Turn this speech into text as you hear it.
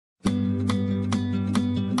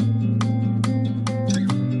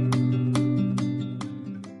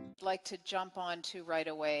like to jump on to right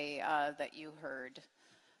away that you heard.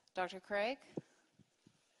 Dr. Craig?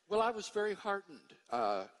 Well, I was very heartened,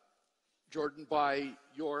 Jordan, by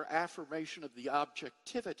your affirmation of the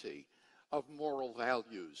objectivity of moral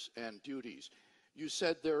values and duties. You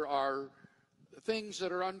said there are things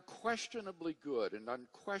that are unquestionably good and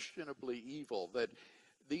unquestionably evil, that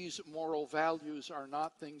these moral values are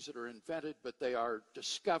not things that are invented, but they are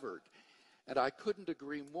discovered. And I couldn't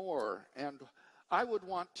agree more. And I would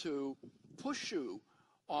want to push you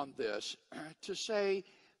on this to say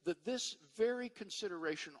that this very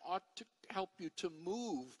consideration ought to help you to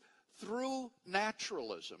move through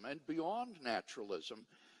naturalism and beyond naturalism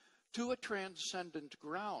to a transcendent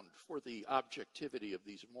ground for the objectivity of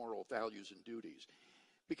these moral values and duties,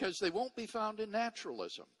 because they won't be found in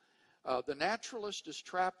naturalism. The naturalist is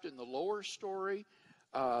trapped in the lower story.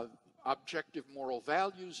 Objective moral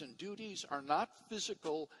values and duties are not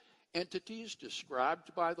physical entities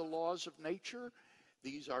described by the laws of nature.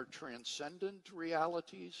 These are transcendent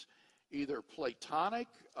realities, either Platonic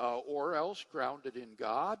or else grounded in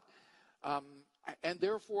God. And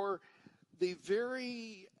therefore, the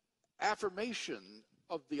very affirmation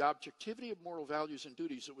of the objectivity of moral values and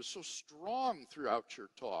duties that was so strong throughout your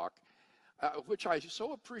talk, which I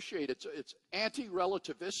so appreciate. It's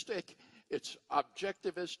anti-relativistic, it's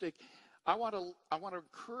objectivistic. I want to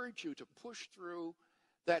encourage you to push through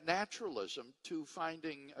that naturalism to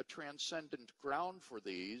finding a transcendent ground for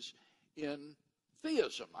these in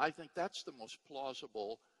theism. I think that's the most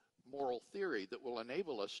plausible moral theory that will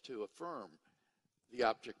enable us to affirm the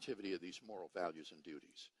objectivity of these moral values and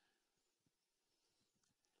duties.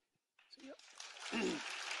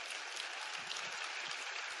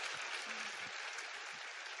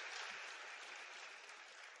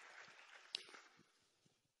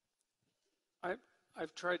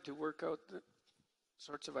 I've tried to work out the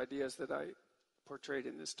sorts of ideas that I portrayed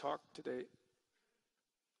in this talk today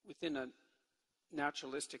within a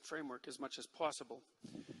naturalistic framework as much as possible.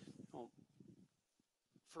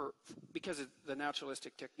 Because the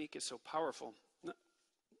naturalistic technique is so powerful,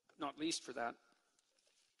 not least for that,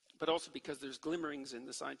 but also because there's glimmerings in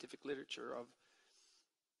the scientific literature of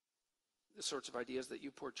the sorts of ideas that you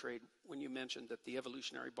portrayed when you mentioned that the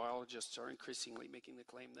evolutionary biologists are increasingly making the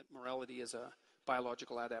claim that morality is a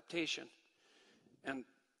biological adaptation. And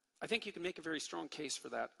I think you can make a very strong case for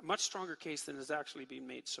that, a much stronger case than has actually been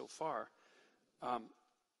made so far.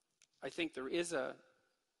 I think there is a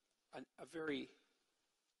very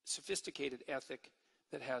sophisticated ethic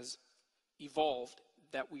that has evolved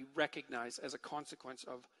that we recognize as a consequence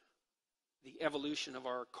of the evolution of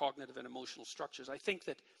our cognitive and emotional structures. I think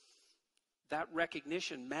that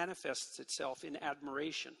recognition manifests itself in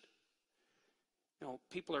admiration.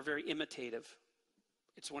 People are very imitative.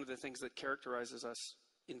 It's one of the things that characterizes us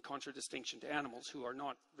in contradistinction to animals who are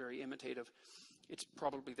not very imitative. It's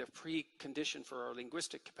probably the precondition for our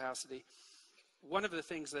linguistic capacity. One of the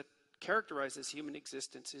things that characterizes human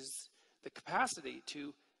existence is the capacity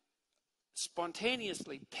to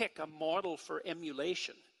spontaneously pick a model for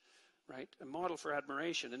emulation, right? A model for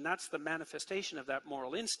admiration. And that's the manifestation of that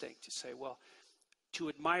moral instinct. You say, well, to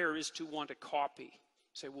admire is to want to copy.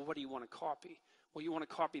 You say, well, what do you want to copy? Well, you want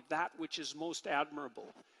to copy that which is most admirable.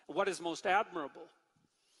 And what is most admirable?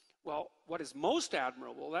 Well, what is most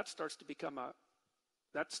admirable, that starts to become a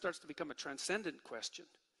transcendent question,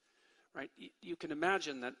 right? You can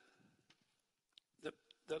imagine that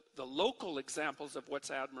the local examples of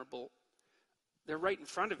what's admirable, they're right in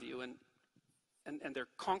front of you and they're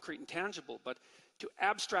concrete and tangible, but to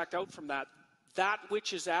abstract out from that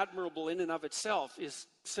which is admirable in and of itself is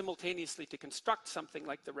simultaneously to construct something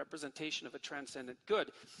like the representation of a transcendent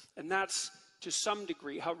good. And that's, to some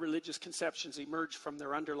degree, how religious conceptions emerge from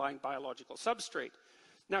their underlying biological substrate.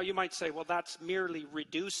 Now, you might say, well, that's merely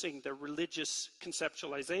reducing the religious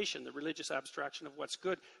conceptualization, the religious abstraction of what's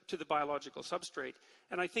good, to the biological substrate.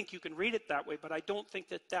 And I think you can read it that way, but I don't think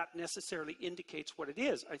that that necessarily indicates what it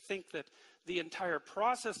is. I think that the entire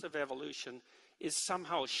process of evolution is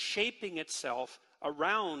somehow shaping itself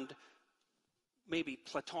around maybe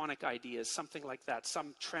Platonic ideas, something like that,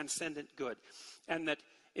 some transcendent good. And that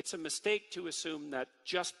it's a mistake to assume that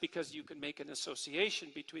just because you can make an association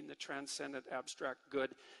between the transcendent abstract good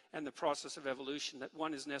and the process of evolution, that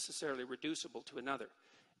one is necessarily reducible to another.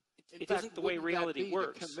 It isn't the way reality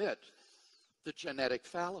works. To commit the genetic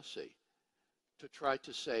fallacy, to try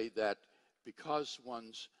to say that because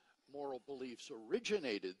one's moral beliefs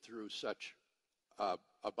originated through such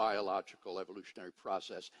a biological evolutionary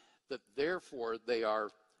process, that therefore they are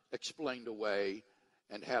explained away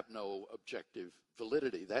and have no objective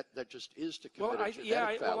validity. That just is to commit a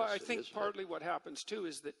genetic fallacy. Well, I think partly what happens too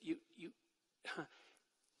is that you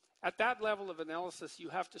At that level of analysis, you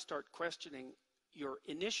have to start questioning your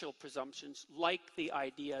initial presumptions, like the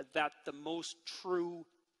idea that the most true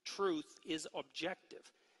truth is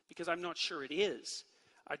objective, because I'm not sure it is.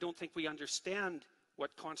 I don't think we understand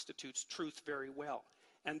what constitutes truth very well.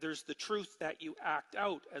 And there's the truth that you act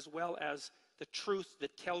out, as well as the truth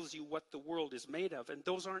that tells you what the world is made of. And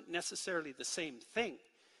those aren't necessarily the same thing.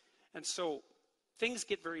 And so things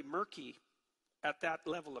get very murky at that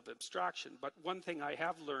level of abstraction. But one thing I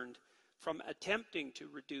have learned from attempting to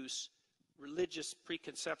reduce religious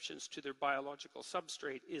preconceptions to their biological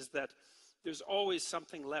substrate is that there's always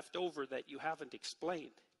something left over that you haven't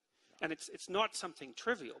explained. And it's not something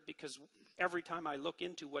trivial, because every time I look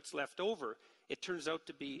into what's left over, it turns out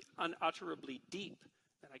to be unutterably deep.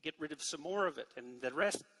 And I get rid of some more of it, and the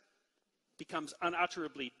rest becomes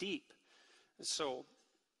unutterably deep. And so,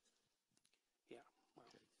 yeah. Well.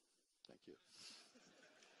 Okay. Thank you.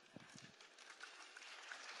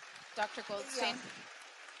 Dr. Goldstein?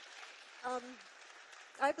 Yeah.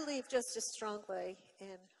 I believe just as strongly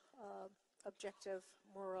in objective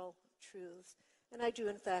moral truths. And I do,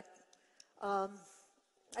 in fact, I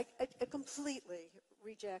completely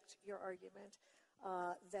reject your argument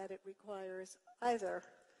that it requires either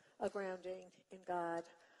a grounding in God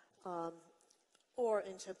or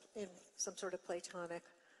in some sort of Platonic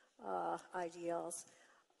ideals.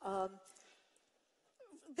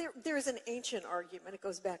 There is an ancient argument, it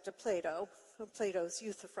goes back to Plato, Plato's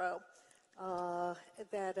Euthyphro,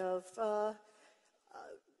 that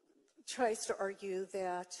tries to argue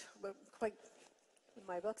that, quite in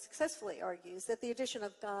my book successfully argues, that the addition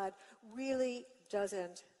of God really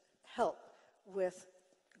doesn't help with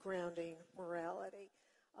grounding morality.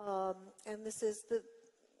 And this is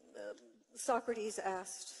Socrates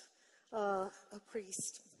asked a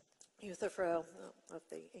priest, Euthyphro, of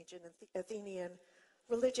the ancient Athenian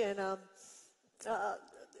religion,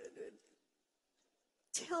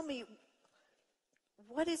 tell me,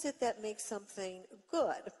 what is it that makes something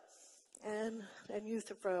good? And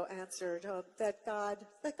Euthyphro answered that God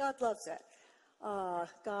loves it.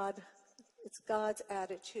 It's God's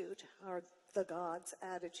attitude, or the God's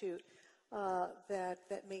attitude,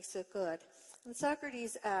 that makes it good. And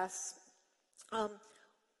Socrates asks,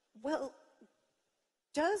 well,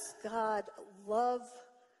 does God love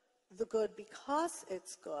the good because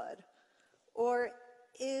it's good, or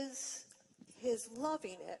is his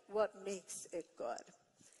loving it what makes it good?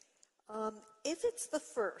 If it's the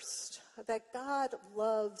first, that God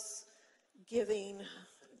loves giving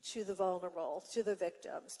to the vulnerable, to the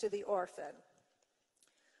victims, to the orphan,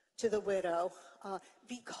 to the widow,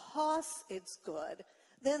 because it's good,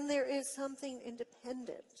 then there is something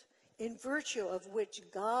independent in virtue of which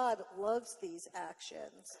God loves these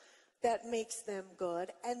actions that makes them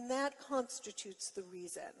good, and that constitutes the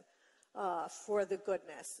reason for the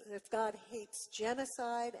goodness. If God hates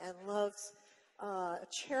genocide and loves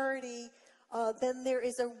charity, then there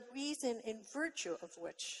is a reason in virtue of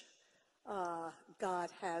which God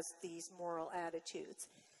has these moral attitudes.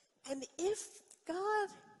 And if God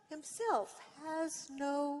himself has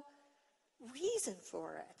no reason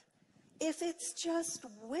for it, if it's just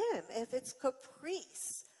whim, if it's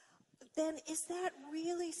caprice, then is that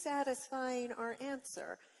really satisfying our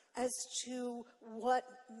answer as to what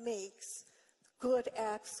makes good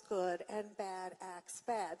acts good and bad acts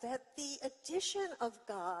bad? That the addition of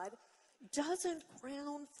God doesn't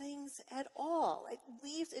ground things at all. It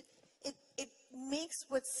leaves it makes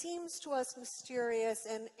what seems to us mysterious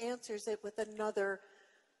and answers it with another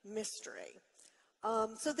mystery.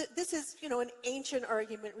 So this is, an ancient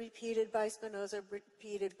argument repeated by Spinoza,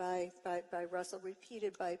 repeated by Russell,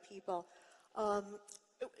 repeated by people. And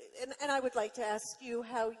I would like to ask you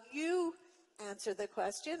how you answer the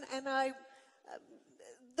question. And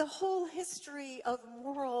the whole history of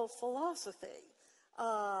moral philosophy,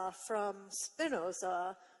 from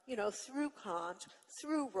Spinoza, through Kant,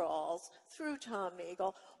 through Rawls, through Tom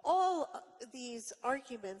Nagel, all these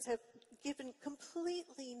arguments have given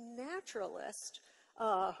completely naturalist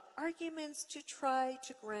arguments to try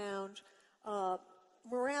to ground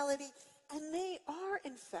morality. And they are,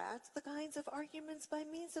 in fact, the kinds of arguments by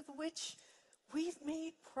means of which we've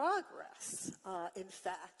made progress, in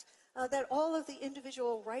fact. That all of the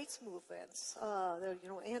individual rights movements,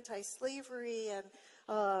 anti-slavery and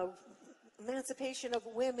emancipation of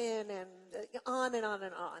women and on and on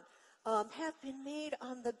and on, have been made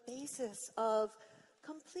on the basis of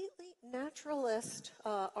completely naturalist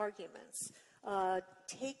arguments,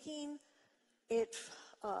 taking it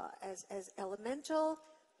as elemental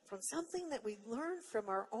from something that we learned from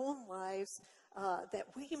our own lives, that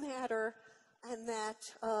we matter, and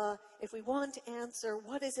that if we want to answer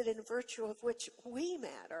what is it in virtue of which we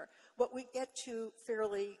matter, what we get to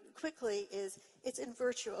fairly quickly is it's in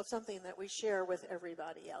virtue of something that we share with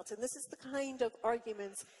everybody else. And this is the kind of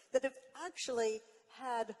arguments that have actually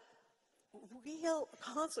had real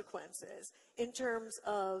consequences in terms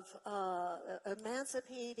of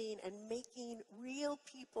emancipating and making real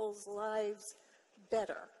people's lives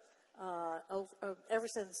better ever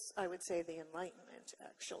since, I would say, the Enlightenment,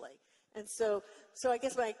 actually. And so I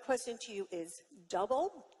guess my question to you is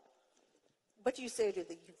double. What do you say to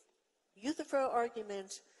the Euthyphro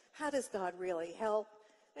argument? How does God really help?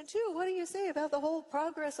 And two, what do you say about the whole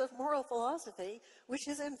progress of moral philosophy, which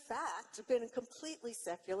has in fact been completely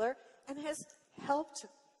secular and has helped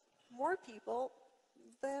more people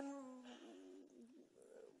than,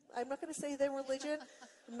 I'm not going to say than religion,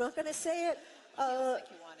 I'm not going to say it. Like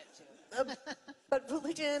you want it to. But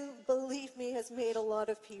religion, believe me, has made a lot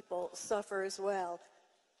of people suffer as well.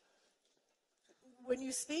 When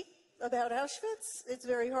you speak about Auschwitz, it's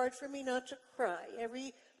very hard for me not to cry.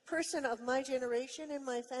 Every person of my generation in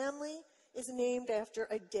my family is named after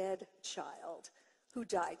a dead child who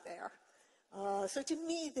died there. So to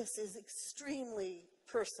me, this is extremely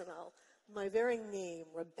personal. My very name,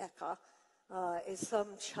 Rebecca, is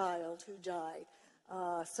some child who died.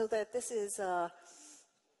 So that this is, how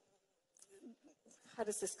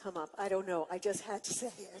does this come up? I don't know. I just had to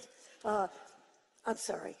say it. I'm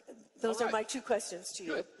sorry. Those are my two questions to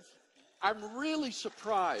you. Good. I'm really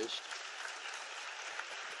surprised.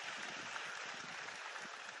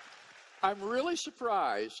 I'm really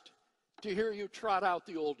surprised to hear you trot out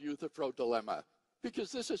the old Euthyphro dilemma,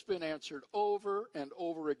 because this has been answered over and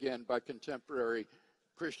over again by contemporary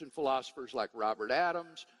Christian philosophers like Robert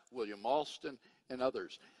Adams, William Alston, and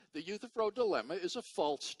others. The Euthyphro dilemma is a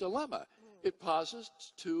false dilemma. It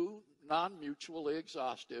posits two non-mutually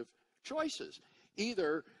exhaustive choices.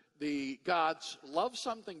 Either the gods love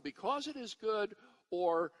something because it is good,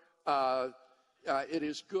 or it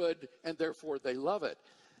is good and therefore they love it.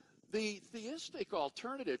 The theistic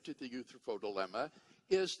alternative to the Euthyphro dilemma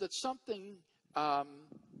is that something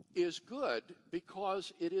is good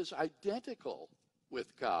because it is identical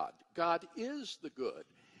with God. God is the good.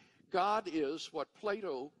 God is what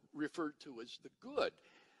Plato referred to as the good.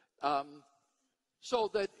 So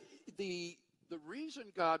that the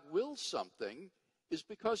reason God wills something is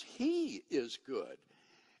because he is good.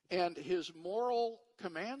 And his moral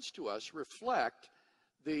commands to us reflect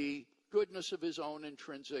the goodness of his own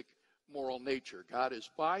intrinsic moral nature. God is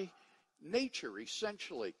by nature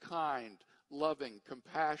essentially kind, loving,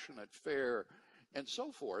 compassionate, fair, and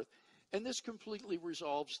so forth. And this completely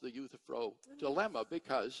resolves the Euthyphro dilemma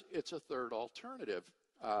because it's a third alternative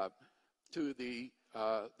to the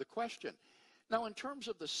question. Now, in terms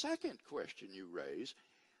of the second question you raise,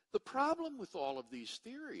 the problem with all of these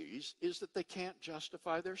theories is that they can't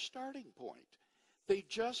justify their starting point. They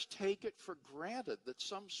just take it for granted that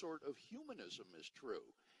some sort of humanism is true,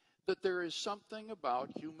 that there is something about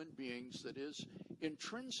human beings that is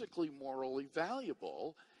intrinsically morally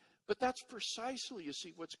valuable, but that's precisely, you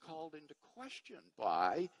see, what's called into question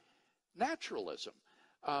by naturalism.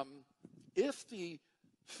 If the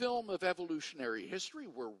film of evolutionary history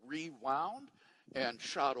were rewound and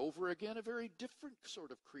shot over again, a very different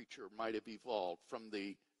sort of creature might have evolved from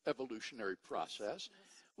the evolutionary process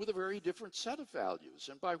with a very different set of values.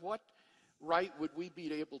 And by what right would we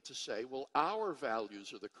be able to say, well, our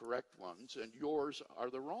values are the correct ones and yours are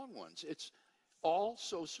the wrong ones? It's all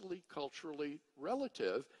socially, culturally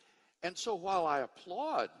relative. And so while I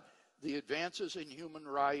applaud the advances in human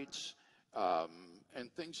rights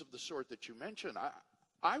and things of the sort that you mentioned,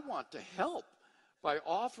 I want to help by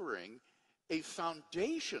offering a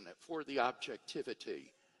foundation for the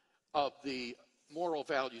objectivity of the moral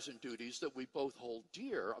values and duties that we both hold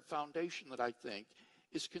dear, a foundation that I think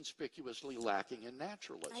is conspicuously lacking in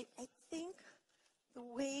naturalism. I think the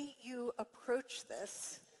way you approach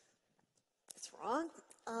this is wrong.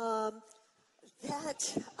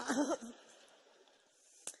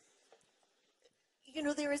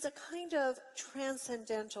 There is a kind of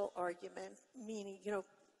transcendental argument, meaning,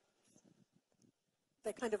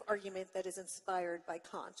 that kind of argument that is inspired by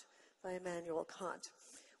Kant, by Immanuel Kant,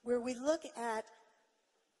 where we look at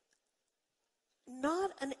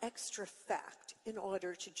not an extra fact in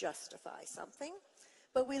order to justify something,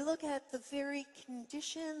 but we look at the very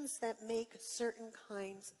conditions that make certain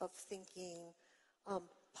kinds of thinking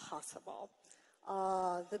possible.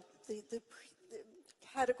 The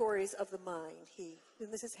categories of the mind.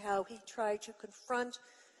 And this is how he tried to confront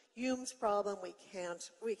Hume's problem.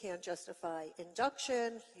 We can't justify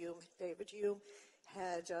induction. David Hume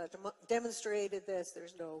had demonstrated this.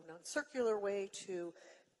 There's no non-circular way to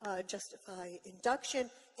justify induction,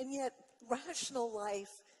 and yet rational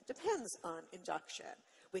life depends on induction.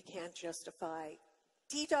 We can't justify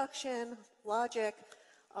deduction, logic,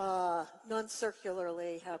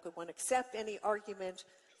 non-circularly. How could one accept any argument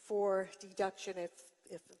for deduction if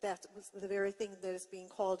that was the very thing that is being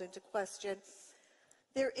called into question?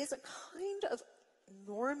 There is a kind of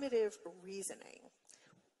normative reasoning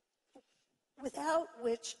without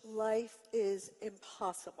which life is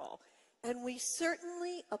impossible. And we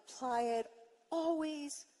certainly apply it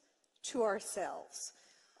always to ourselves.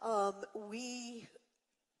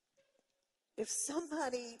 If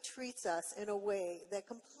somebody treats us in a way that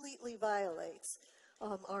completely violates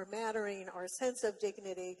our mattering, our sense of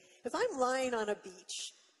dignity, if I'm lying on a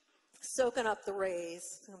beach soaking up the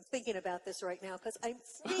rays, I'm thinking about this right now because I'm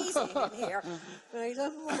freezing in here, right?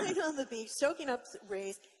 I'm lying on the beach soaking up the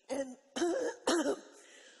rays, and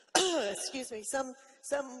excuse me, some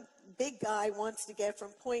big guy wants to get from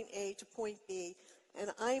point A to point B,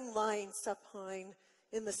 and I'm lying supine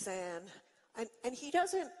in the sand, and he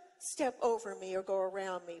doesn't step over me or go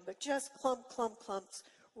around me, but just clumps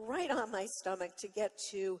right on my stomach to get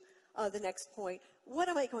to the next point. What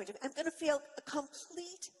am I going to do? I'm going to feel a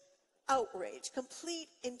complete outrage, complete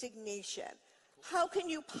indignation. How can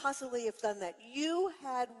you possibly have done that? You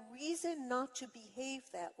had reason not to behave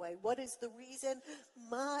that way. What is the reason?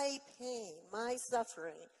 My pain, my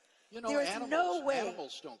suffering. You know, There is no way.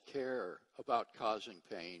 Animals don't care about causing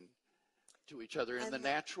pain to each other. In the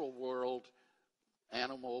natural world,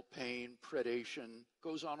 animal pain, predation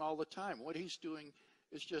goes on all the time. What he's doing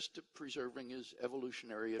is just preserving his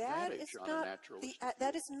evolutionary advantage on a naturalist.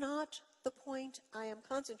 That is not the point I am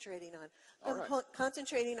concentrating on. All I'm right.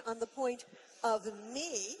 concentrating on the point of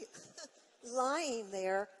me lying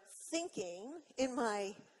there thinking in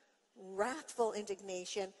my wrathful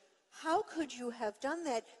indignation, how could you have done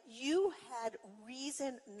that? You had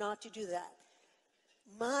reason not to do that.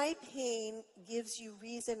 My pain gives you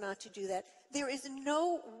reason not to do that. There is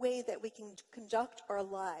no way that we can conduct our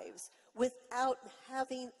lives without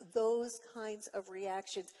having those kinds of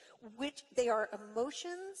reactions, which they are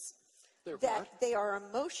emotions. They are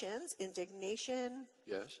emotions, indignation,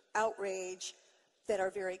 Yes. outrage, that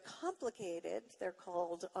are very complicated. They're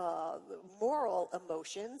called moral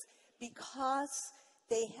emotions because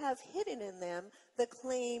they have hidden in them the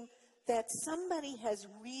claim that somebody has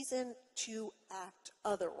reason to act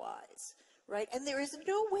otherwise, right? And there is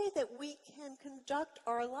no way that we can conduct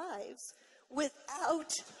our lives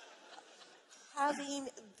without having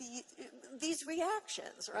these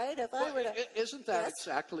reactions, right? If I were to, Isn't that yes?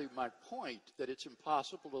 exactly my point, that it's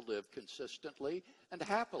impossible to live consistently and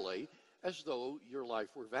happily as though your life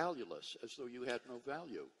were valueless, as though you had no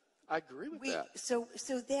value? I agree with that. So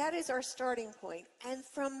that is our starting point. And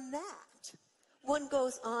from that, one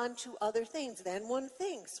goes on to other things. Then one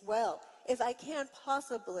thinks, well, if I can't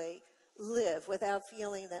possibly live without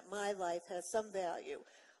feeling that my life has some value,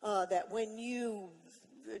 that when you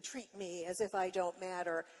treat me as if I don't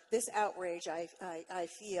matter, this outrage I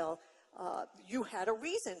feel, you had a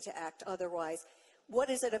reason to act otherwise. What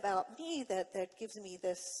is it about me that gives me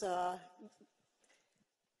this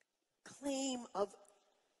claim of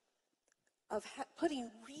putting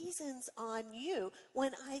reasons on you?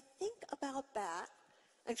 When I think about that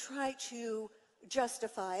and try to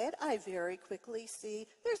justify it, I very quickly see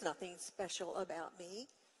there's nothing special about me.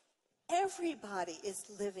 Everybody is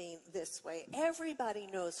living this way. Everybody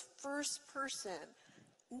knows first person,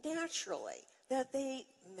 naturally, that they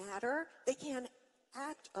matter. They can't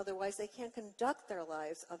act otherwise. They can't conduct their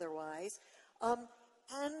lives otherwise.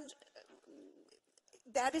 And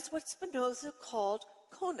that is what Spinoza called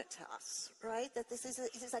conatus, right? That this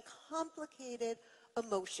is a complicated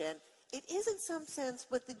emotion. It is, in some sense,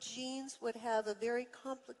 what the genes would have a very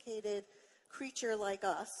complicated creature like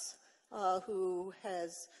us, who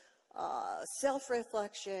has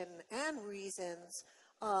self-reflection and reasons,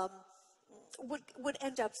 would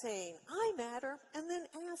end up saying, I matter, and then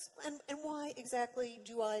ask, and why exactly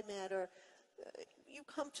do I matter? You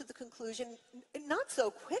come to the conclusion, not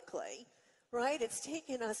so quickly, right? It's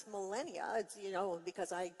taken us millennia. It's,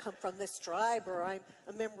 because I come from this tribe, or I'm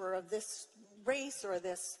a member of this race, or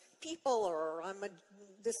this people, or I'm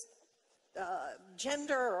this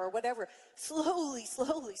gender, or whatever. Slowly,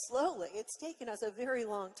 it's taken us a very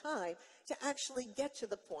long time to actually get to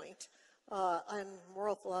the point, and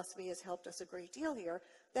moral philosophy has helped us a great deal here,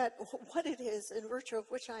 that what it is in virtue of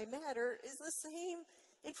which I matter is the same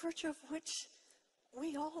in virtue of which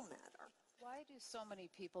we all matter. Why do so many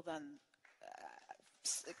people then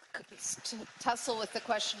tussle with the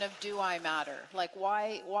question of, do I matter? Like,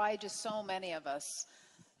 why do so many of us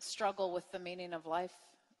struggle with the meaning of life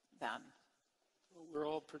then? Well, we're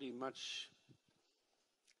all pretty much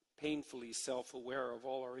painfully self-aware of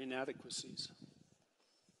all our inadequacies.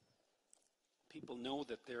 People know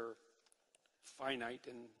that they're finite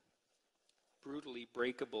and brutally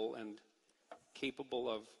breakable and capable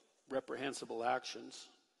of reprehensible actions.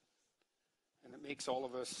 And it makes all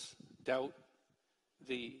of us doubt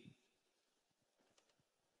the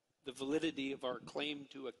validity of our claim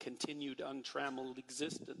to a continued untrammeled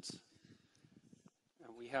existence.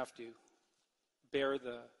 And we have to bear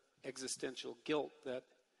the existential guilt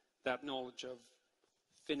that knowledge of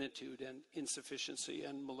finitude and insufficiency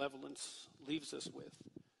and malevolence leaves us with.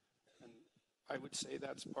 And I would say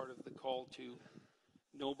that's part of the call to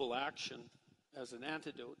noble action as an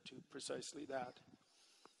antidote to precisely that.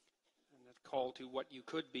 And a call to what you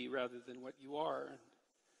could be rather than what you are. And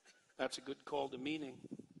that's a good call to meaning.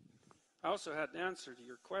 I also had an answer to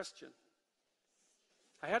your question.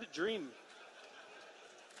 I had a dream.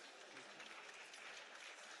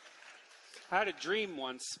 I had a dream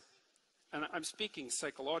once, and I'm speaking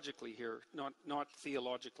psychologically here, not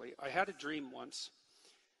theologically. I had a dream once.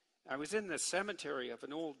 I was in the cemetery of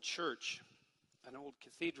an old church, an old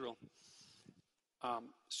cathedral,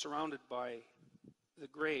 surrounded by the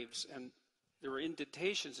graves, and there were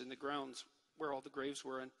indentations in the grounds where all the graves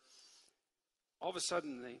were, and all of a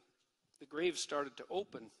sudden the graves started to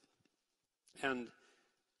open, and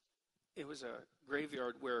it was a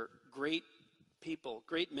graveyard where great people,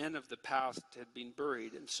 great men of the past had been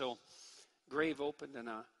buried, and so grave opened and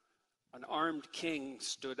an armed king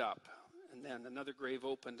stood up, and then another grave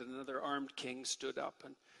opened and another armed king stood up,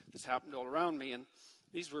 and this happened all around me, and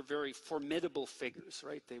these were very formidable figures,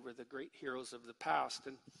 right? They were the great heroes of the past,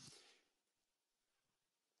 and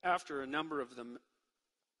after a number of them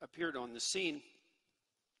appeared on the scene,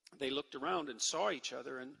 they looked around and saw each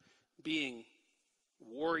other, and being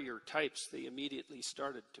warrior types, they immediately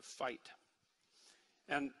started to fight.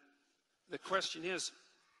 And the question is,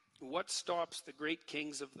 what stops the great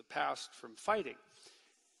kings of the past from fighting?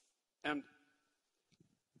 And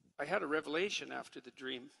I had a revelation after the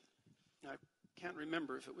dream. I can't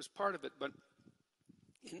remember if it was part of it, but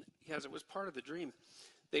yes, it was part of the dream.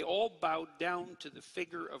 They all bowed down to the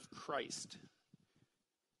figure of Christ.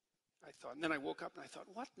 I thought, and then I woke up and I thought,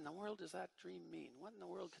 what in the world does that dream mean? What in the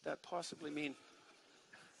world could that possibly mean?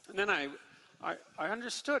 And then I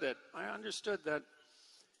understood it. I understood that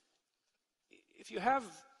if you have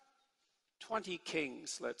 20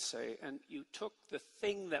 kings, let's say, and you took the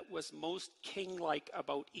thing that was most king-like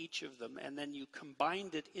about each of them, and then you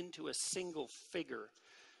combined it into a single figure,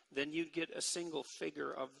 then you'd get a single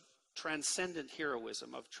figure of transcendent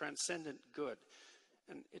heroism, of transcendent good.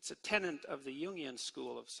 And it's a tenet of the Jungian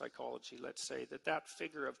school of psychology, let's say, that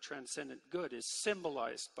figure of transcendent good is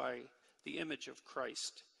symbolized by the image of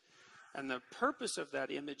Christ. And the purpose of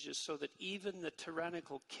that image is so that even the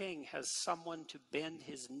tyrannical king has someone to bend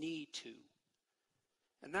his knee to.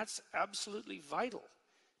 And that's absolutely vital.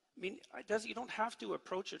 I mean, you don't have to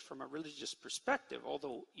approach it from a religious perspective,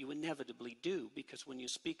 although you inevitably do, because when you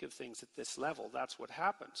speak of things at this level, that's what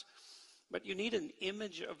happens. But you need an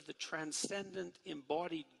image of the transcendent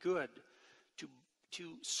embodied good to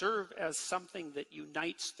serve as something that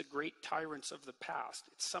unites the great tyrants of the past.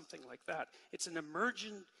 It's something like that. It's an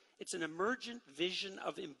emergent vision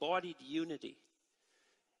of embodied unity.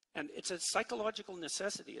 And it's a psychological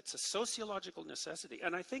necessity. It's a sociological necessity.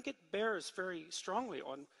 And I think it bears very strongly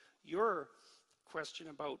on your question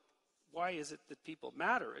about why is it that people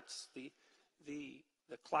matter. It's the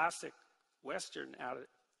classic Western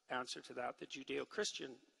answer to that, the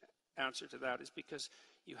Judeo-Christian answer to that, is because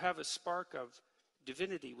you have a spark of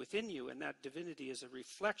divinity within you, and that divinity is a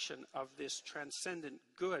reflection of this transcendent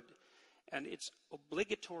good. And it's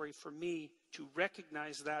obligatory for me to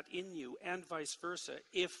recognize that in you, and vice versa,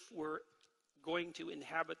 if we're going to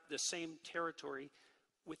inhabit the same territory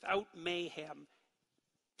without mayhem,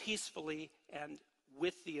 peacefully, and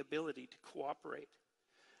with the ability to cooperate.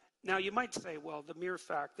 Now, you might say, well, the mere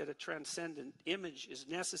fact that a transcendent image is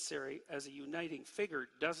necessary as a uniting figure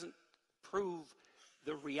doesn't prove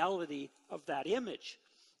the reality of that image.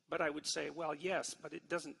 But I would say, well, yes, but it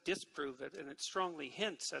doesn't disprove it, and it strongly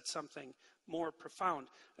hints at something more profound,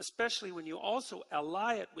 especially when you also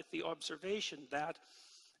ally it with the observation that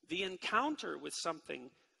the encounter with something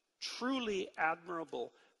truly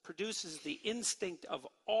admirable produces the instinct of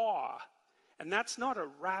awe. And that's not a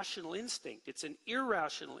rational instinct. It's an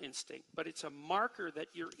irrational instinct, but it's a marker that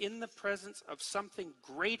you're in the presence of something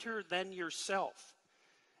greater than yourself.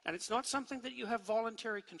 And it's not something that you have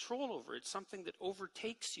voluntary control over. It's something that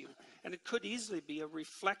overtakes you. And it could easily be a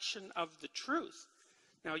reflection of the truth.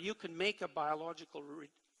 Now, you can make a biologically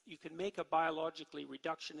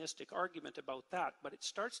reductionistic argument about that, but it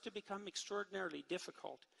starts to become extraordinarily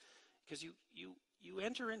difficult because you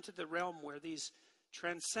enter into the realm where these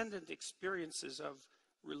transcendent experiences of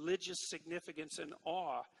religious significance and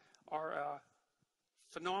awe are a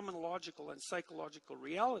phenomenological and psychological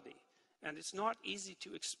reality. And it's not easy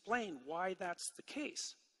to explain why that's the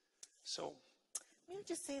case. So, may I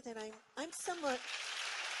just say that I'm somewhat.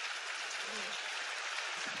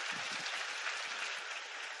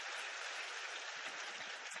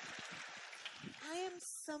 I am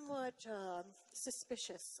somewhat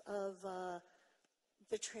suspicious of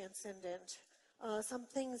the transcendent. Some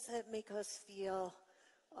things that make us feel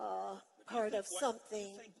part of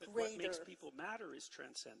something greater. What makes people matter is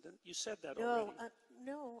transcendent. You said that No, already.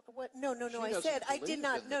 no. What? No. She I doesn't said I did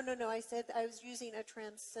believe not. in No. I said I was using a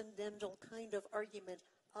transcendental kind of argument,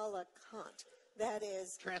 a la Kant. That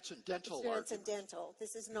is Transcendental transcendental.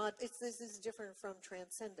 This is not. This is different from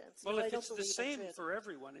transcendence. Well, No, I if don't it's the believe in same trans- for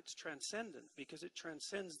everyone, it's transcendent because it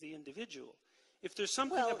transcends the individual. If there's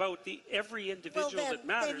something Well- about every individual then, that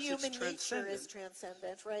matters, then human it's nature transcendent. is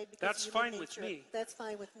transcendent, right? Because That's human fine with nature- me. That's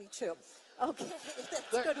fine with me too. Okay, that's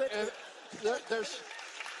There- good with me.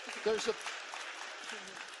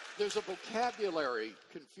 there's a vocabulary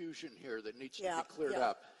confusion here that needs to Yeah, be cleared yeah.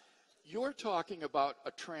 up. You're talking about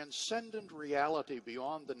a transcendent reality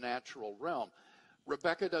beyond the natural realm.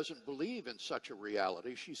 Rebecca doesn't believe in such a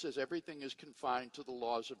reality. She says everything is confined to the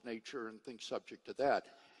laws of nature and things subject to that.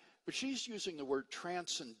 But she's using the word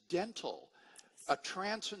transcendental, a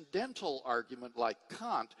transcendental argument like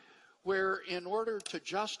Kant, where in order to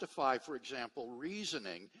justify, for example,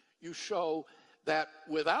 reasoning, you show that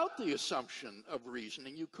without the assumption of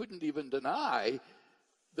reasoning, you couldn't even deny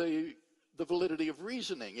the validity of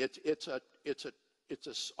reasoning. It's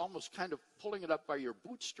almost kind of pulling it up by your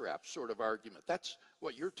bootstraps sort of argument. That's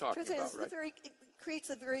what you're talking about, right? It creates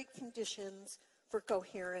the very conditions for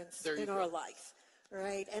coherence There you in our go. life,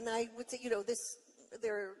 right? And I would say,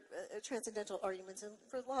 there are transcendental arguments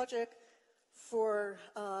for logic, for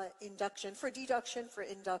induction, for deduction, for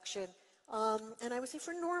induction, and I would say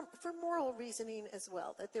for moral reasoning as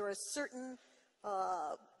well. That there are certain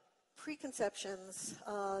preconceptions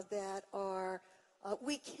that are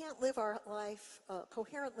we can't live our life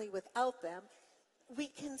coherently without them. We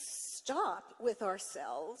can stop with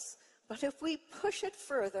ourselves, but if we push it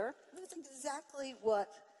further, that's exactly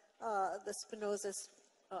what the Spinoza's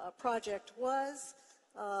project was,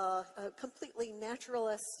 a completely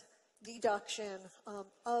naturalist deduction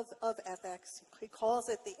of ethics. He calls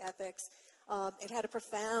it the ethics. It had a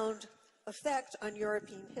profound effect on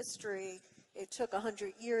European history. It took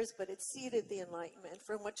 100 years, but it seeded the Enlightenment,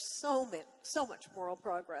 from which so much moral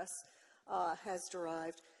progress has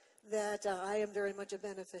derived, that I am very much a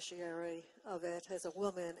beneficiary of it as a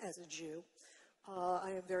woman, as a Jew. I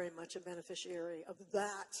am very much a beneficiary of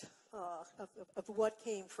that, of what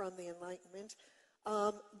came from the Enlightenment.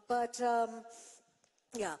 What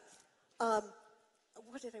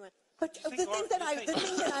did I want? But the thing that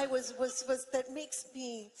I was that makes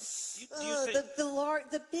me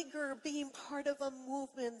the bigger being part of a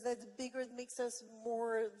movement that's bigger makes us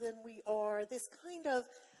more than we are. This kind of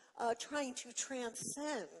trying to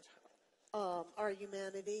transcend our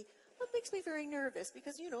humanity. That makes me very nervous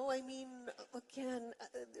because again,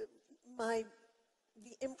 the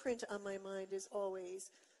imprint on my mind is always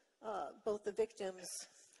both the victims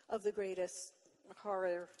of the greatest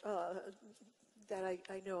horror that I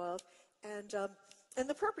know of, and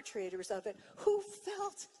the perpetrators of it, who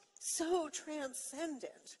felt so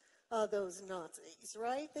transcendent, those Nazis,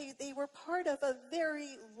 right? They were part of a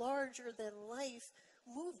very larger-than-life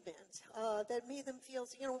movement that made them feel,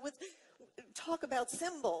 talk about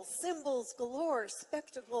symbols galore,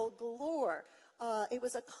 spectacle galore. It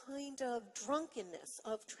was a kind of drunkenness,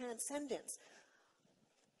 of transcendence.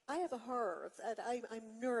 I have a horror of that.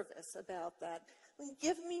 I'm nervous about that.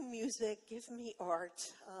 Give me music, give me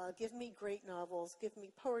art, give me great novels, give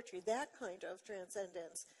me poetry, that kind of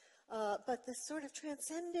transcendence. But the sort of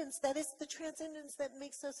transcendence, that is the transcendence that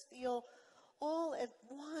makes us feel all at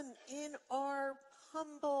one in our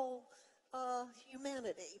humble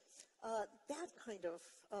humanity. That kind of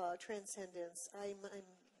transcendence I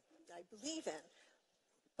believe in.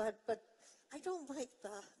 But I don't like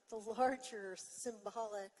the larger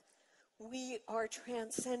symbolic, we are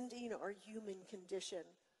transcending our human condition.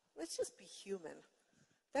 Let's just be human.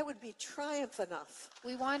 That would be triumph enough.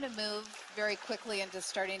 We want to move very quickly into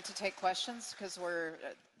starting to take questions because we're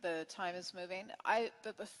the time is moving.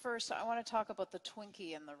 But first, I want to talk about the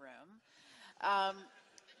Twinkie in the room,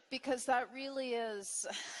 because that really is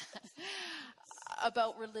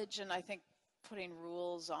about religion. I think putting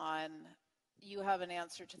rules on. You have an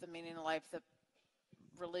answer to the meaning of life that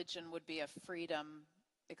religion would be a freedom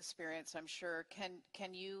experience, I'm sure.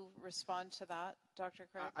 Can you respond to that, Dr.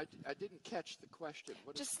 Craig? I didn't catch the question.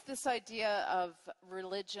 Just this idea of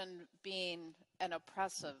religion being an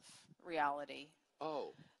oppressive reality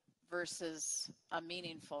versus a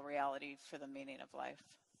meaningful reality for the meaning of life.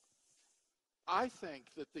 I think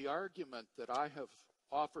that the argument that I have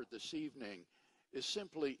offered this evening is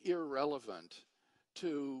simply irrelevant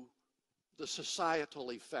to the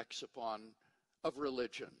societal effects of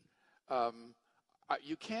religion.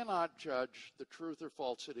 You cannot judge the truth or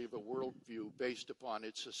falsity of a worldview based upon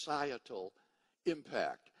its societal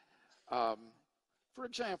impact. For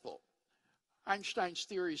example, Einstein's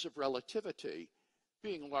theories of relativity,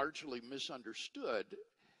 being largely misunderstood,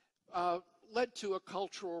 led to a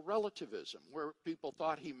cultural relativism where people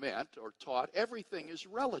thought he meant or taught everything is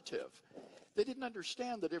relative. They didn't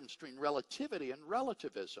understand the difference between relativity and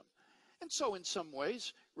relativism. And so in some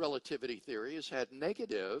ways, relativity theory has had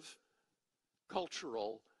negative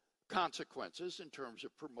cultural consequences in terms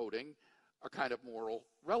of promoting a kind of moral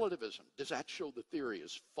relativism. Does that show the theory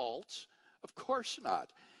is false? Of course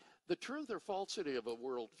not. The truth or falsity of a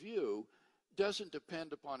worldview doesn't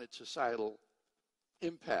depend upon its societal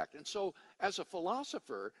impact. And so as a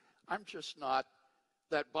philosopher, I'm just not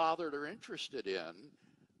that bothered or interested in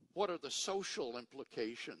what are the social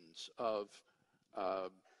implications of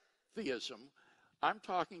theism. I'm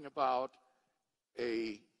talking about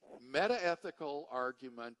a metaethical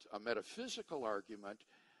argument, a metaphysical argument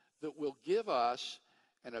that will give us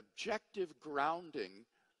an objective grounding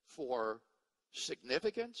for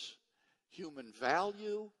significance, human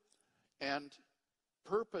value, and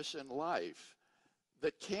purpose in life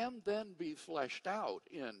that can then be fleshed out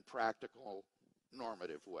in practical,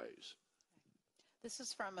 normative ways. This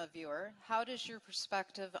is from a viewer. How does your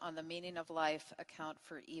perspective on the meaning of life account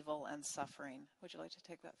for evil and suffering? Would you like to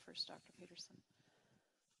take that first, Dr. Peterson?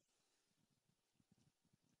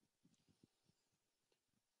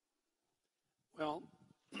 Well,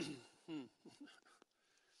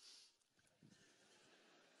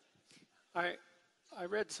 I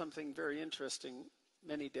read something very interesting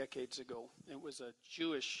many decades ago. It was a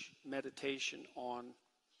Jewish meditation on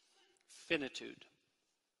finitude.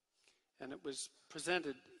 And it was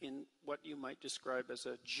presented in what you might describe as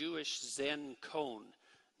a Jewish Zen koan.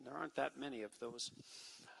 And there aren't that many of those.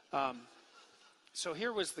 So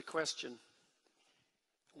here was the question.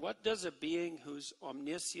 What does a being who's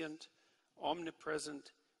omniscient,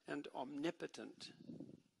 omnipresent, and omnipotent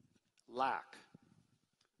lack?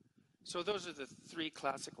 So those are the three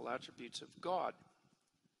classical attributes of God.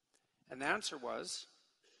 And the answer was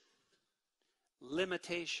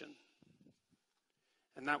limitation.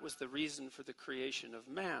 And that was the reason for the creation of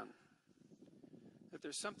man. That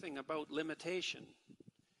there's something about limitation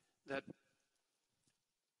that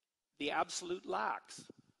the absolute lacks.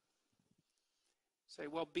 Say,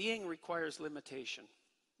 well, being requires limitation,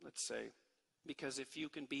 let's say, because if you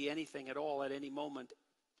can be anything at all at any moment,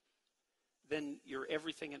 then you're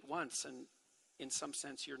everything at once, and in some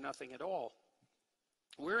sense, you're nothing at all.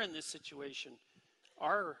 We're in this situation.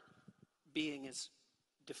 Our being is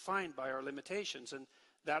defined by our limitations, and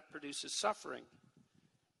that produces suffering.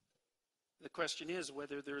 The question is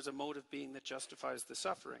whether there is a mode of being that justifies the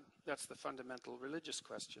suffering. That's the fundamental religious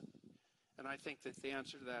question. And I think that the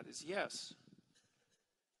answer to that is yes.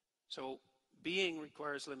 So being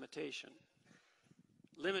requires limitation.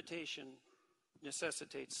 Limitation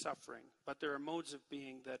necessitates suffering, but there are modes of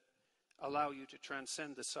being that allow you to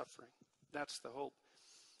transcend the suffering. That's the hope.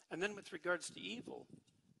 And then with regards to evil,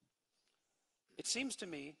 it seems to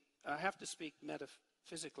me, I have to speak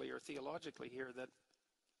metaphysically or theologically here, that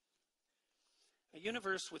a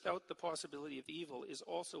universe without the possibility of evil is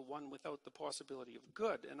also one without the possibility of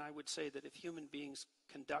good. And I would say that if human beings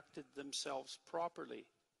conducted themselves properly,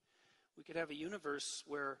 we could have a universe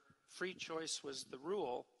where free choice was the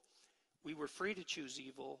rule. We were free to choose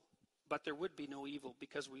evil, but there would be no evil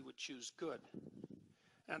because we would choose good.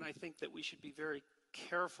 And I think that we should be very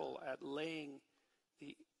careful at laying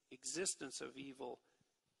the existence of evil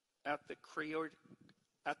at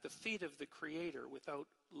the feet of the Creator without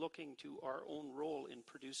looking to our own role in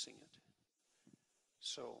producing it.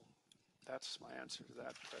 So that's my answer to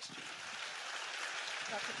that question.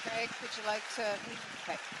 Dr. Craig, would you like to?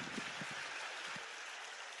 Okay.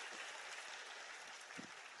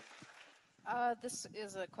 This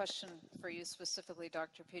is a question for you specifically,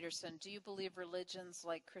 Dr. Peterson. Do you believe religions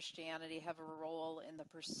like Christianity have a role in the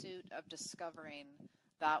pursuit of discovering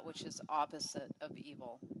that which is opposite of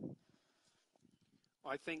evil?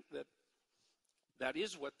 I think that that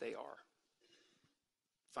is what they are,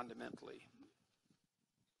 fundamentally.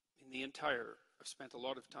 I've spent a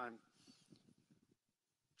lot of time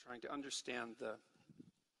trying to understand the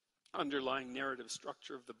underlying narrative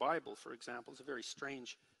structure of the Bible, for example. It's a very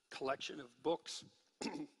strange collection of books,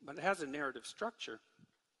 but it has a narrative structure.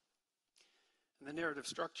 And the narrative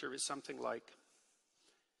structure is something like,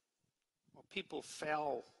 well, people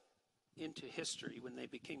fell into history when they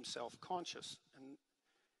became self-conscious. And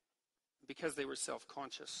because they were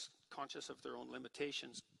self-conscious, conscious of their own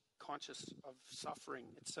limitations, conscious of suffering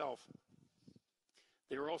itself,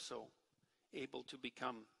 they were also able to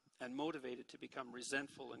become and motivated to become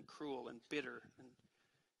resentful and cruel and bitter and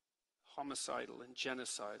homicidal and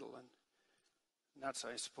genocidal. And that's,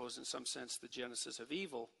 I suppose, in some sense, the genesis of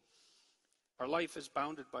evil. Our life is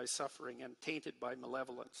bounded by suffering and tainted by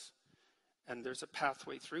malevolence. And there's a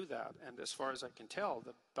pathway through that. And as far as I can tell,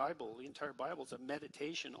 the Bible, the entire Bible, is a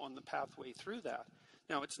meditation on the pathway through that.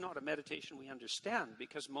 Now, it's not a meditation we understand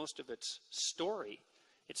because most of it's story.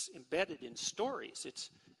 It's embedded in stories. And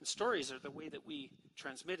stories are the way that we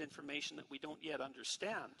transmit information that we don't yet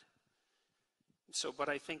understand. So, but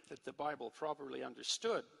I think that the Bible, properly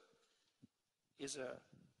understood, is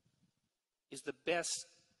the best,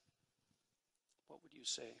 what would you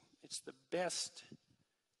say? It's the best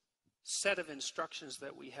set of instructions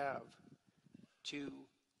that we have to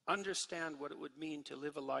understand what it would mean to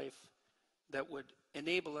live a life that would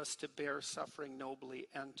enable us to bear suffering nobly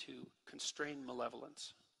and to constrain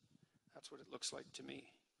malevolence. That's what it looks like to me.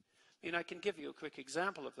 I mean, I can give you a quick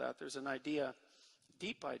example of that. There's an idea,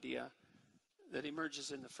 deep idea, that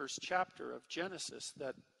emerges in the first chapter of Genesis,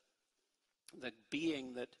 that the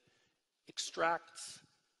being that extracts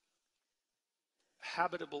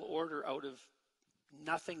habitable order out of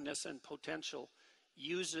nothingness and potential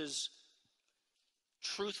uses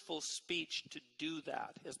truthful speech to do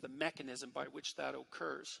that as the mechanism by which that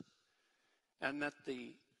occurs. And that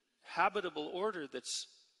the habitable order that's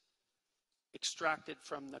extracted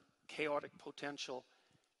from the chaotic potential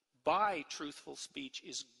by truthful speech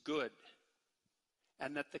is good.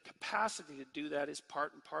 And that the capacity to do that is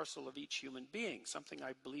part and parcel of each human being, something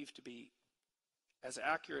I believe to be as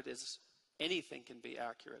accurate as anything can be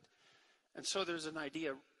accurate. And so there's an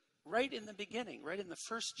idea right in the beginning, right in the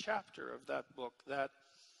first chapter of that book, that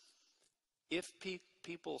if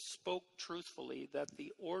people spoke truthfully, that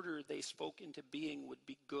the order they spoke into being would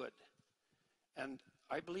be good. And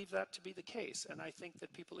I believe that to be the case. And I think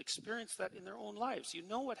that people experience that in their own lives. You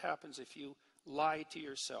know what happens if you lie to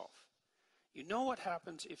yourself. You know what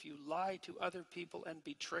happens if you lie to other people and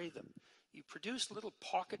betray them. You produce little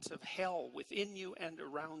pockets of hell within you and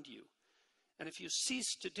around you. And if you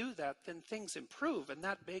cease to do that, then things improve. And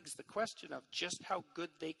that begs the question of just how good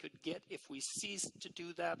they could get if we ceased to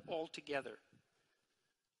do that altogether.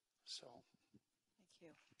 So.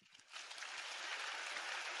 Thank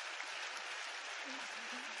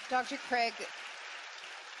you. Dr. Craig,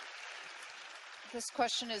 this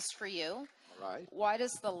question is for you. Right. Why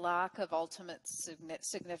does the lack of ultimate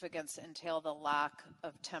significance entail the lack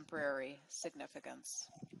of temporary significance?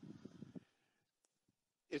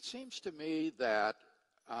 It seems to me that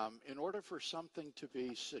in order for something to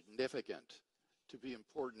be significant, to be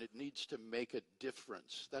important, it needs to make a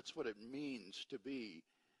difference. That's what it means to be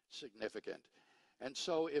significant. And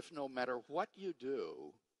so if no matter what you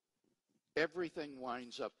do, everything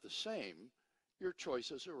winds up the same, your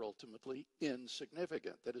choices are ultimately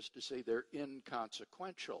insignificant. That is to say, they're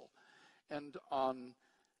inconsequential. And on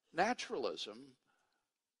naturalism,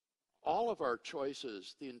 all of our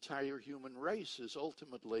choices, the entire human race, is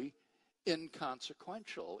ultimately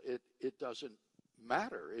inconsequential. It doesn't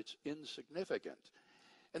matter. It's insignificant.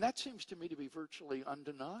 And that seems to me to be virtually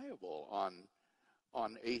undeniable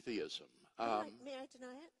on atheism. May I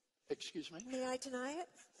deny it? Excuse me? May I deny it?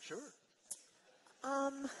 Sure.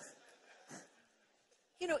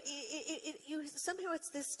 You know, somehow it's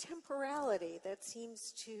this temporality that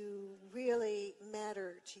seems to really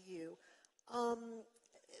matter to you.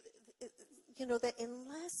 You know, that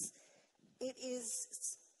unless it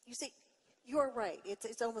is, you say, you're right,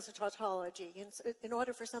 it's almost a tautology. In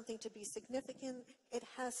order for something to be significant, it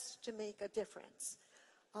has to make a difference.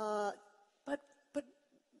 But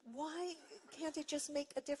why can't it just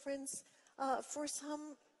make a difference for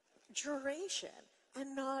some duration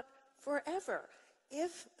and not forever?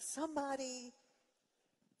 If somebody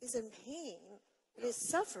is in pain and is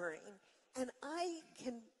suffering, and I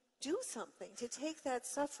can do something, to take that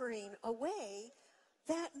suffering away,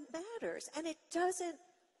 that matters. And it doesn't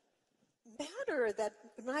matter that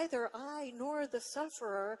neither I nor the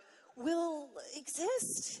sufferer will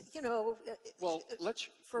exist, Well, let's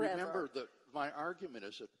forever. remember that my argument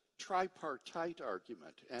is a tripartite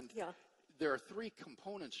argument, and Yeah. there are three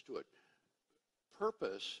components to it: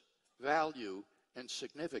 purpose, value, and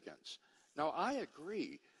significance. Now, I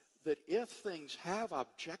agree that if things have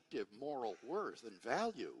objective moral worth and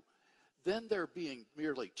value, then their being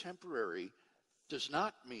merely temporary does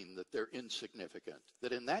not mean that they're insignificant.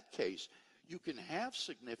 That in that case, you can have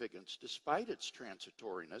significance despite its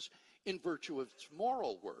transitoriness in virtue of its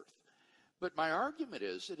moral worth. But my argument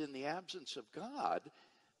is that in the absence of God,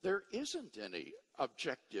 there isn't any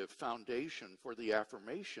objective foundation for the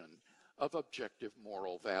affirmation of objective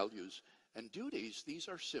moral values and duties. These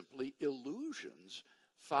are simply illusions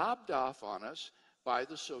fobbed off on us by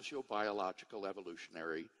the socio-biological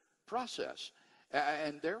evolutionary process.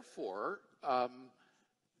 And therefore,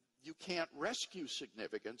 you can't rescue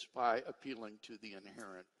significance by appealing to the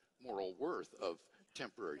inherent moral worth of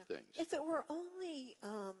temporary things. If it were only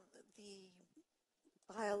the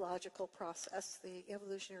biological process, the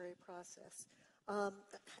evolutionary process,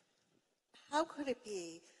 how could it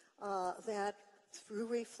be that through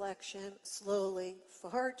reflection, slowly,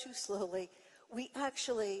 far too slowly, we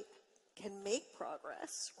actually can make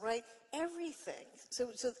progress, right? Everything.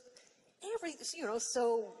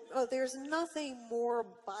 There's nothing more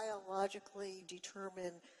biologically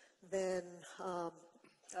determined than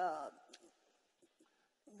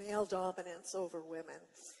male dominance over women.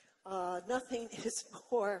 Nothing is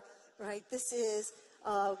more, right? This is...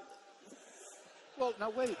 Well,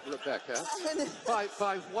 now wait, Rebecca. By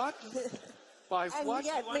what? By what?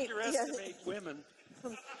 Yet, You underestimate women.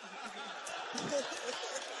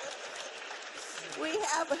 we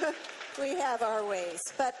have our ways,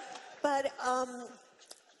 but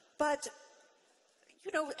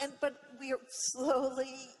we are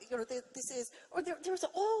slowly, there's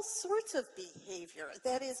all sorts of behavior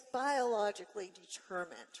that is biologically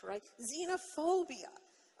determined, right? Xenophobia.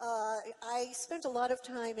 I spent a lot of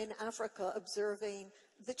time in Africa observing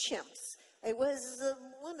the chimps. It was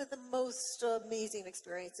one of the most amazing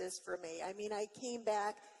experiences for me. I mean, I came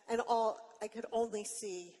back and I could only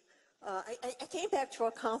see, I came back to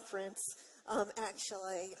a conference,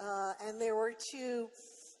 actually, and there were two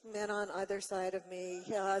men on either side of me.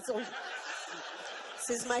 So this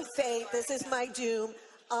is my fate, this is my doom.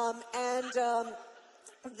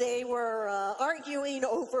 They were arguing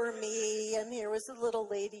over me, and there was a little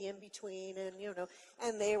lady in between,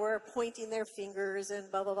 and they were pointing their fingers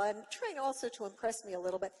and blah, blah, blah, and trying also to impress me a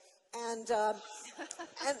little bit. And all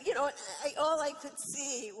I could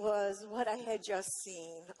see was what I had just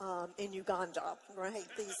seen in Uganda, right?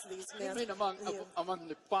 These men. I mean, among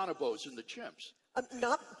the bonobos and the chimps.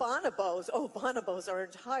 Not bonobos. Oh, bonobos are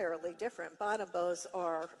entirely different. Bonobos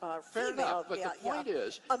are Fair female. enough, but the point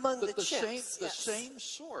is among that the chimps, the same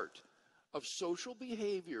sort of social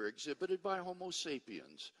behavior exhibited by Homo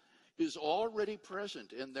sapiens is already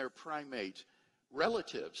present in their primate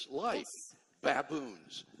relatives, like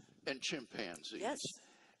baboons and chimpanzees. Yes.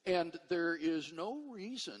 And there is no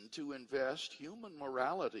reason to invest human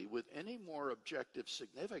morality with any more objective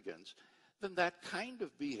significance than that kind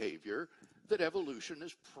of behavior that evolution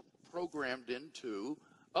is programmed into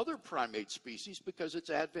other primate species because it's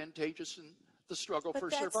advantageous in the struggle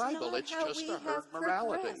for survival. It's just a herd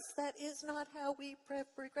morality. That is not how we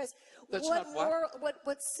progress. That's what not what?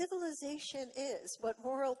 What civilization is, what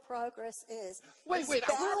moral progress is. Wait,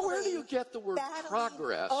 where do you get the word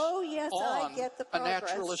progress? Oh, yes, I get the progress. A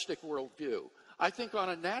naturalistic worldview? I think on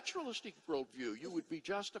a naturalistic worldview, you would be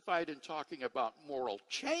justified in talking about moral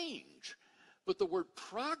change. But the word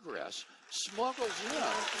progress smuggles in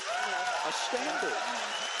a standard.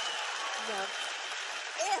 No.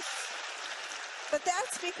 But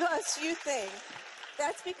that's because you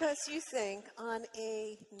think on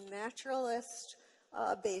a naturalist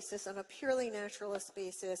basis, on a purely naturalist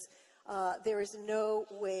basis, there is no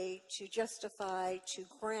way to justify, to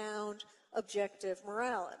ground objective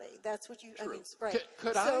morality. That's what you, True. I mean, right.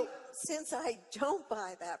 So since I don't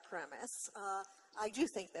buy that premise, I do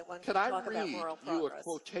think that one can talk about moral progress. Could I read you a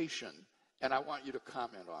quotation, and I want you to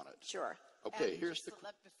comment on it? Sure. Okay, and here's the...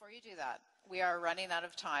 Before you do that, we are running out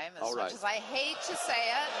of time, as All much right. as I hate to say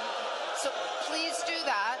it. So please do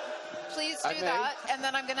that. Please do that. And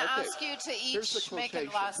then I'm going to ask you to each make a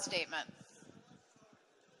last statement.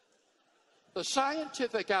 The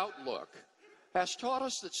scientific outlook has taught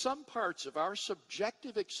us that some parts of our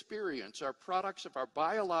subjective experience are products of our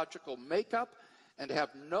biological makeup and have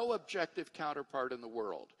no objective counterpart in the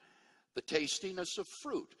world. The tastiness of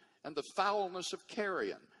fruit and the foulness of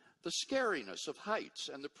carrion, the scariness of heights,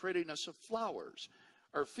 and the prettiness of flowers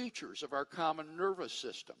are features of our common nervous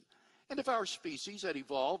system. And if our species had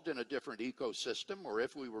evolved in a different ecosystem, or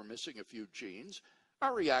if we were missing a few genes,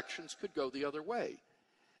 our reactions could go the other way.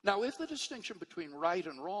 Now, if the distinction between right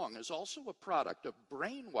and wrong is also a product of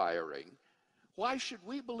brain wiring, why should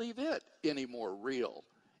we believe it any more real?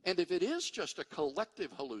 And if it is just a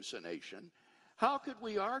collective hallucination, how could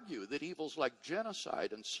we argue that evils like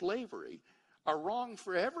genocide and slavery are wrong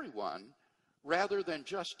for everyone rather than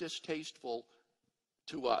just distasteful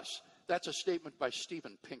to us? That's a statement by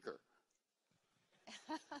Steven Pinker.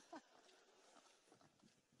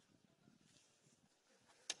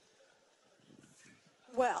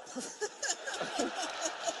 Well,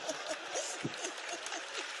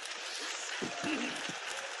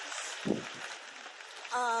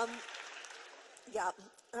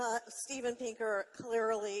 Steven Pinker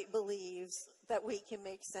clearly believes that we can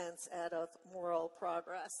make sense out of moral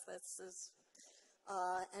progress.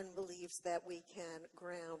 And believes that we can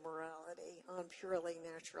ground morality on purely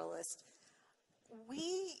naturalist.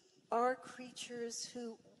 We are creatures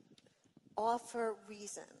who offer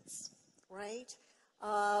reasons, right?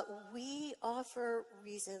 We offer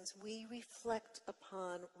reasons. We reflect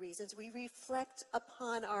upon reasons. We reflect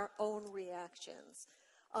upon our own reactions.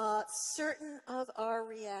 Certain of our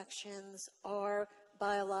reactions are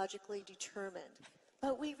biologically determined,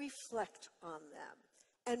 but we reflect on them.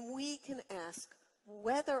 And we can ask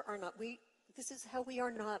whether or not this is how we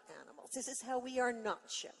are not animals. This is how we are not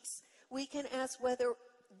chimps. We can ask whether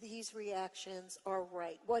these reactions are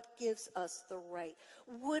right. What gives us the right?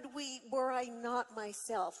 Were I not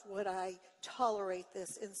myself, would I tolerate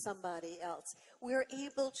this in somebody else? We're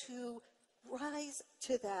able to rise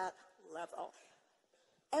to that level.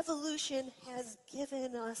 Evolution has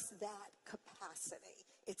given us that capacity.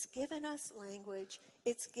 It's given us language.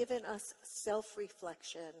 It's given us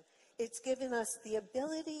self-reflection. It's given us the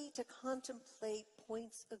ability to contemplate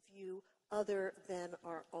points of view other than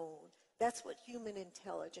our own. That's what human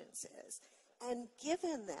intelligence is. And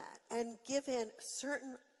given that, and given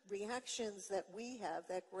certain reactions that we have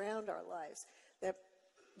that ground our lives, that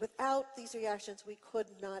without these reactions we could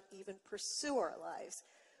not even pursue our lives,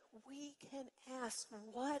 we can ask,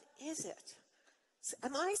 what is it?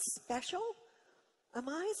 Am I special? Am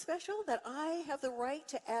I special that I have the right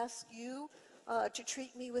to ask you to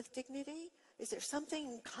treat me with dignity? Is there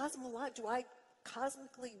something cosmological? Do I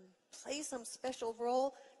cosmically play some special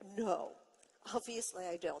role? No. Obviously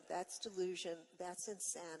I don't. That's delusion. That's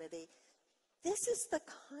insanity. This is the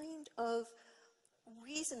kind of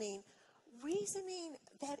reasoning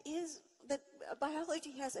that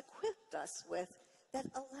biology has equipped us with, that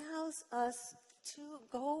allows us to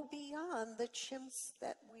go beyond the chimps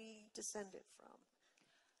that we descended from.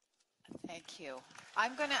 Thank you.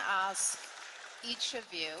 I'm going to ask each of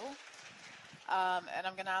you, and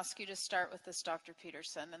I'm going to ask you to start with this, Dr.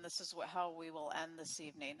 Peterson, and this is how we will end this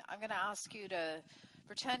evening. I'm going to ask you to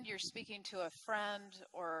pretend you're speaking to a friend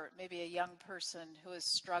or maybe a young person who is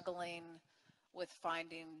struggling with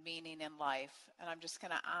finding meaning in life, and I'm just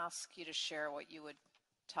going to ask you to share what you would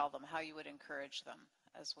tell them, how you would encourage them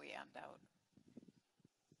as we end out.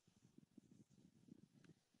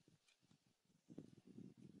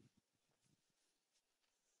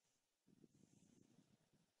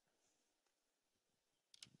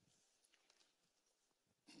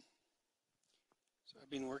 So I've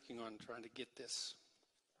been working on trying to get these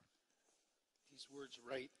words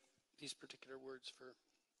right, these particular words, for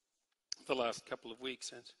the last couple of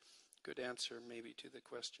weeks, and good answer maybe to the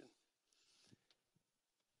question.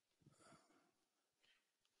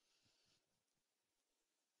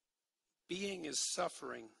 Being is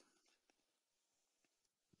suffering,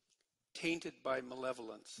 tainted by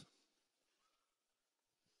malevolence.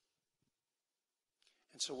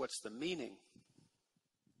 And so what's the meaning?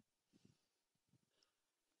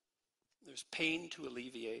 There's pain to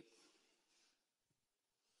alleviate.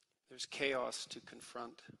 There's chaos to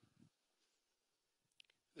confront.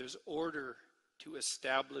 There's order to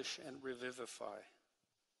establish and revivify.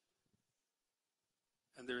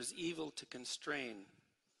 And there's evil to constrain,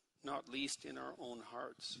 not least in our own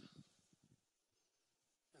hearts.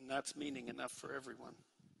 And that's meaning enough for everyone.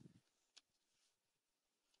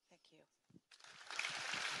 Thank you.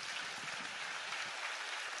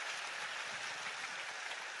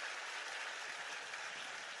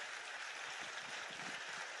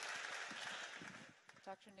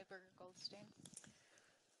 Dr. Newberger-Goldstein?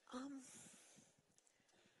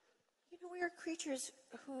 We are creatures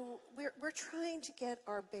who, we're trying to get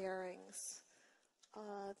our bearings.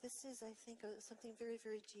 This is, I think, something very,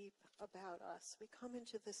 very deep about us. We come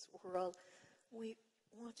into this world, we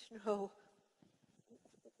want to know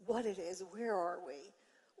what it is, where are we,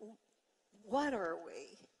 what are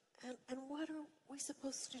we, and what are we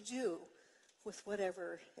supposed to do with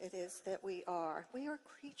whatever it is that we are. We are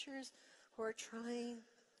creatures who are trying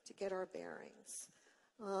to get our bearings.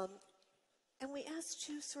 And we ask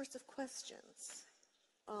two sorts of questions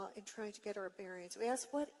in trying to get our bearings. We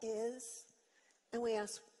ask what is, and we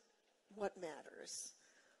ask what matters.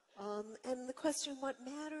 And the question what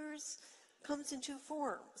matters comes in two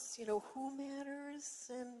forms. You know, who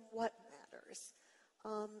matters and what matters.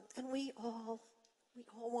 And we all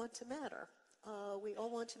want to matter. We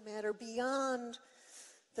all want to matter beyond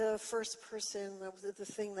the first person, the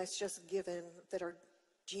thing that's just given, that our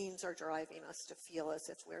genes are driving us to feel as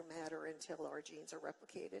if we're matter until our genes are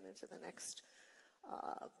replicated into the next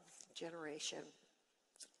generation.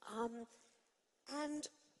 And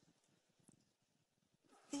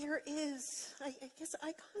there is, I guess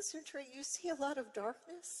I concentrate, you see a lot of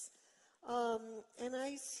darkness, and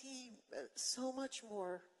I see so much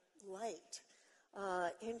more light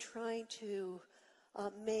in trying to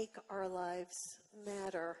make our lives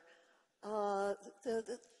matter.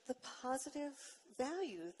 The positive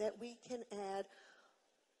value that we can add,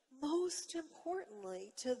 most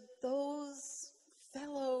importantly, to those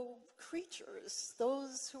fellow creatures,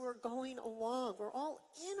 those who are going along. We're all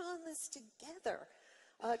in on this together,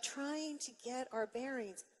 trying to get our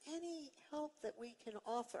bearings. Any help that we can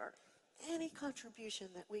offer, any contribution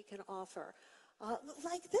that we can offer,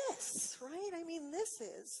 like this, right? I mean, this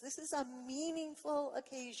is a meaningful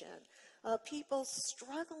occasion. People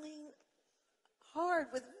struggling hard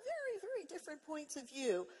with very, very different points of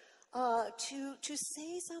view to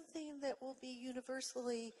say something that will be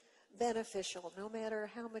universally beneficial, no matter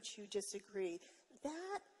how much you disagree.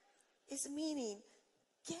 That is meaning.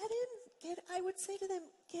 I would say to them,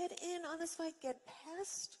 get in on this fight, get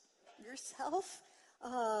past yourself.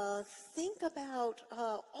 Think about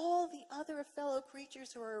all the other fellow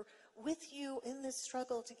creatures who are with you in this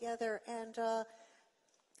struggle together, and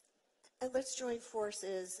let's join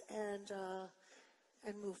forces and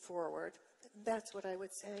move forward. That's what I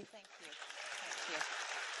would say. Thank you.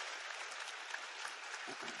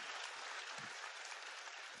 Thank you.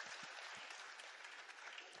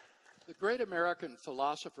 The great American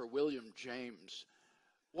philosopher William James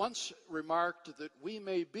once remarked that we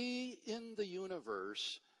may be in the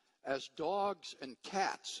universe as dogs and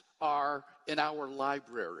cats are in our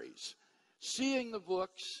libraries, seeing the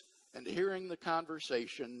books and hearing the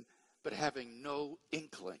conversation, but having no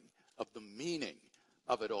inkling of the meaning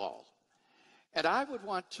of it all. And I would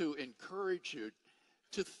want to encourage you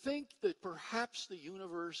to think that perhaps the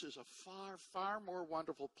universe is a far, far more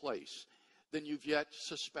wonderful place than you've yet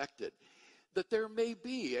suspected. That there may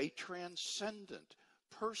be a transcendent,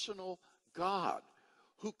 personal God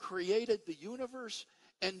who created the universe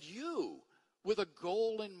and you with a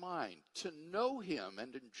goal in mind to know him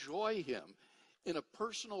and enjoy him in a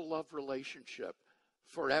personal love relationship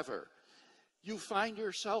forever. You find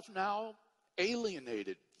yourself now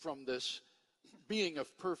alienated from this being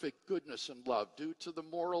of perfect goodness and love due to the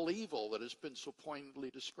moral evil that has been so poignantly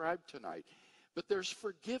described tonight. But there's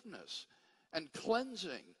forgiveness and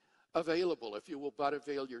cleansing available if you will but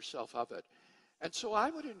avail yourself of it. And so I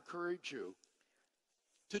would encourage you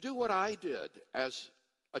to do what I did as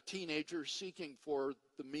a teenager seeking for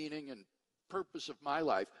the meaning and purpose of my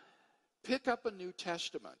life. Pick up a New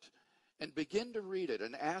Testament and begin to read it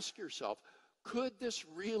and ask yourself, could this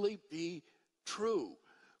really be true?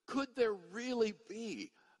 Could there really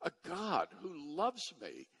be a God who loves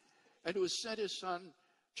me and who has sent his Son,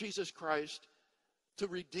 Jesus Christ, to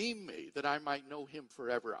redeem me that I might know him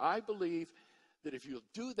forever? I believe that if you'll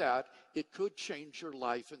do that, it could change your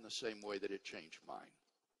life in the same way that it changed mine.